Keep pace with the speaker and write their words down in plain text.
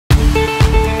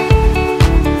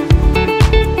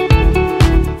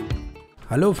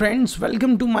Hello friends,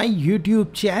 welcome to my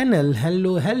YouTube channel.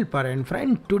 Hello helper and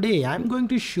friend. Today I'm going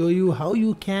to show you how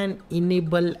you can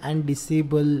enable and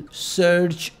disable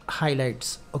search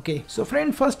highlights. Okay, so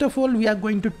friend, first of all we are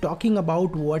going to talking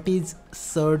about what is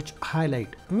search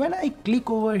highlight. When I click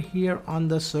over here on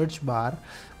the search bar,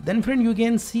 then friend you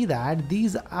can see that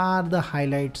these are the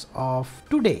highlights of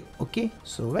today. Okay,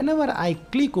 so whenever I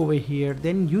click over here,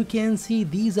 then you can see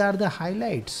these are the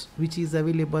highlights which is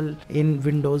available in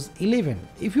Windows 11.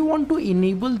 If you want to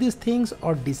enable these things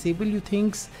or disable you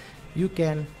things, you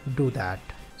can do that.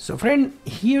 So friend,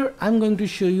 here I'm going to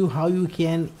show you how you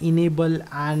can enable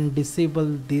and disable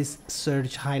this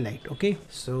search highlight. Okay,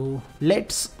 so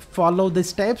let's follow the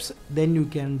steps, then you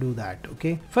can do that.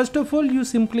 Okay, first of all you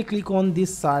simply click on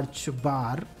this search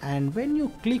bar, and when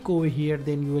you click over here,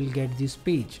 then you will get this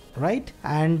page, right?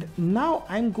 And now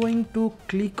I'm going to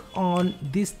click on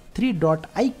this three dot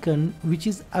icon which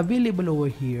is available over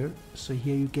here. So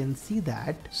here you can see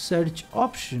that search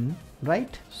option,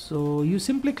 right? So you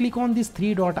simply click on this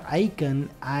three dot icon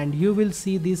and you will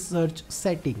see this search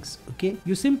settings. Okay,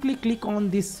 you simply click on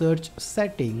this search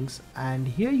settings and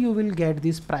here you will get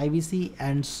this privacy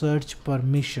and search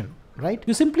permission, right?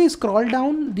 You simply scroll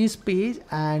down this page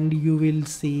and you will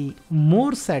see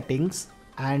more settings,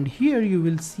 and here you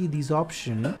will see this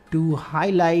option to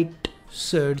highlight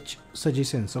search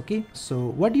suggestions. Okay, so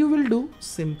what you will do,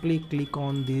 simply click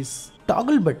on this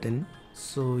toggle button.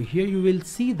 So here you will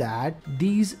see that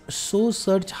these show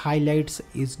search highlights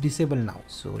is disabled now.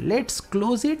 So let's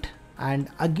close it, and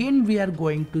again we are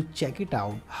going to check it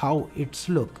out how it's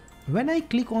look. When I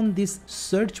click on this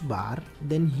search bar,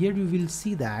 then here you will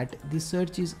see that the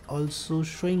search is also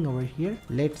showing over here.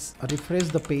 Let's refresh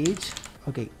the page.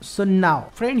 Okay, so now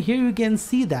friend, here you can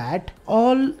see that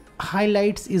all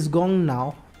highlights is gone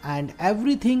now and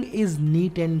everything is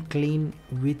neat and clean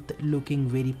with looking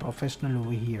very professional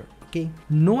over here. Okay,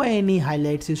 no any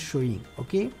highlights is showing.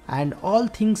 Okay, and all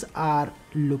things are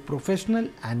look professional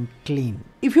and clean.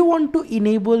 If you want to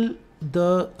enable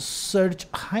the search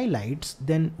highlights,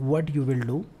 then what you will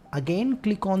do, again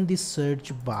click on this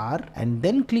search bar and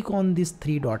then click on this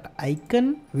three dot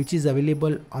icon which is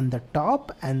available on the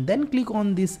top, and then click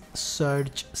on this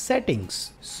search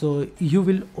settings. So you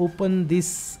will open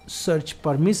this search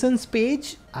permissions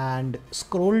page and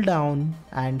scroll down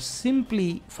and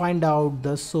simply find out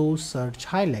the show search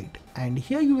highlight, and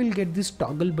here you will get this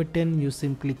toggle button. You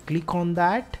simply click on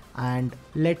that and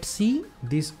let's see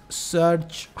this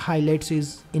search highlights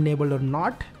is enabled or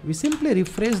not. We simply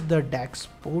refresh the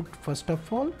dashboard first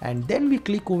of all, and then we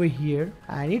click over here,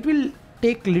 and it will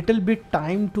take little bit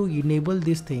time to enable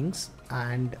these things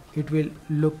and it will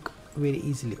look very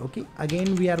easily. Okay,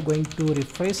 again we are going to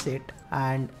refresh it,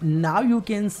 and now you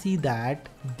can see that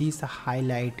this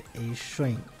highlight is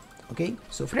showing. Okay,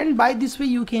 so friend, by this way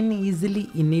you can easily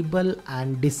enable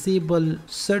and disable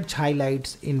search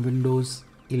highlights in Windows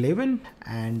 11.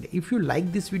 And if you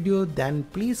like this video, then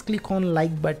please click on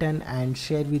like button and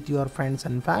share with your friends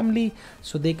and family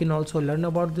so they can also learn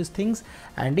about these things.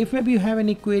 And if maybe you have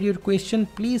any query or question,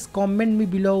 please comment me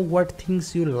below what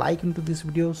things you like into this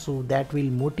video, so that will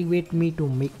motivate me to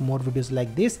make more videos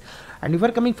like this. And if you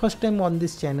are coming first time on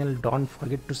this channel, don't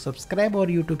forget to subscribe our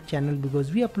YouTube channel,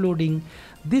 because we are uploading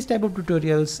this type of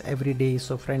tutorials every day.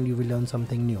 So friend, you will learn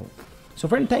something new. So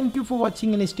friend, thank you for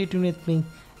watching and stay tuned with me.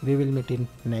 We will meet in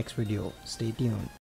next video. Stay tuned.